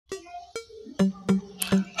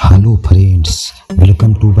Hello friends,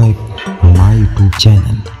 welcome to back my YouTube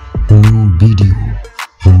channel. New video,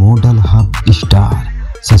 model hub star.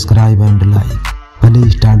 Subscribe and like.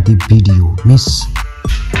 Please start the video. Miss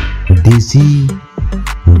Deisy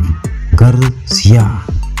Garcia.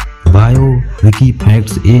 Bio, wiki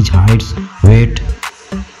facts, age, heights, weight,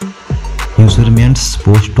 measurements,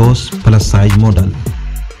 postos, plus size model.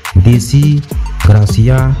 Deisy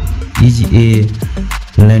Garcia is a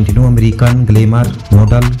Latino-American glamour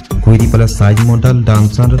model, query plus size model,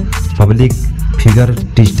 dancer, public figure,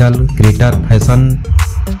 digital creator, fashion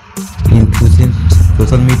enthusiast,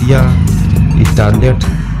 social media starlet,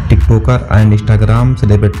 TikToker and Instagram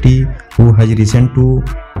celebrity who has risen to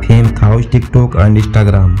fame through TikTok and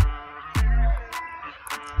Instagram.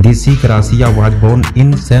 Deisy Garcia was born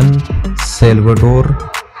in San Salvador,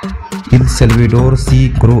 El Salvador. She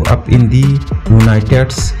grew up in the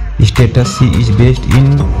United States. She is based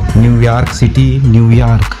in New York City, New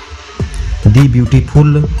York. The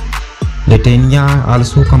beautiful Latina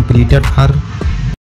also completed her